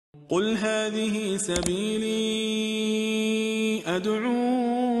قل هذه سبيلي أدعو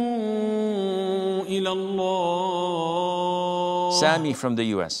إلى الله. Sammy from the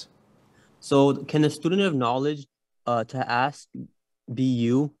US. So can a student of knowledge to ask be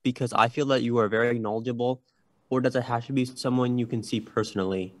you because I feel that you are very knowledgeable, or does it have to be someone you can see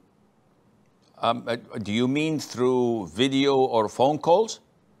personally? Do you mean through video or phone calls?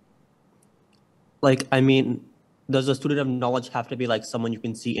 Like, I mean, does a student of knowledge have to be like someone you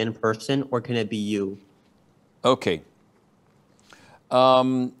can see in person, or can it be you? Okay.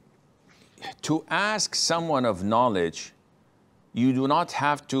 To ask someone of knowledge, you do not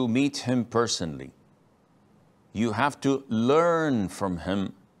have to meet him personally. You have to learn from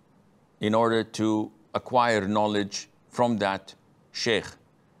him in order to acquire knowledge from that sheikh.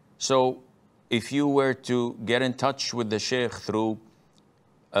 So if you were to get in touch with the sheikh through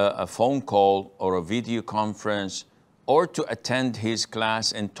a phone call or a video conference, or to attend his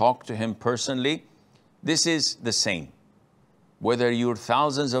class and talk to him personally, this is the same, whether you're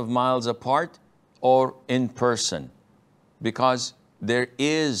thousands of miles apart or in person, because there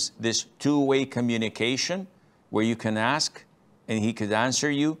is this two-way communication where you can ask and he could answer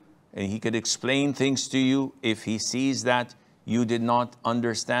you and he could explain things to you if he sees that you did not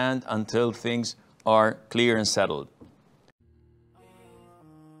understand until things are clear and settled.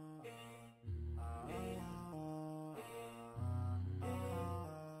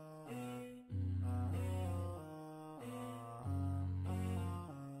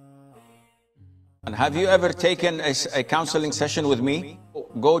 And have you ever taken a counseling session with me?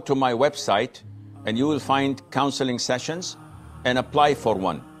 Go to my website and you will find counseling sessions and apply for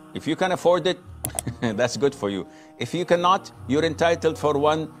one. If you can afford it, that's good for you. If you cannot, you're entitled for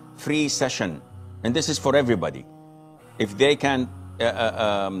one free session. And this is for everybody. If they can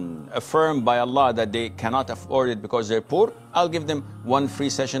affirm by Allah that they cannot afford it because they're poor, I'll give them one free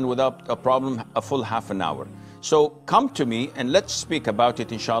session without a problem, a full half an hour. So come to me and let's speak about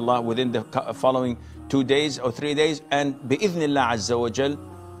it, inshallah, within the following 2 days or 3 days. And bi'idhnillah azza wa jal,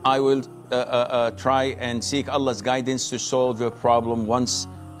 I will try and seek Allah's guidance to solve your problem once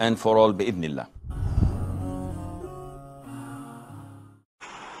and for all, bi'idhnillah.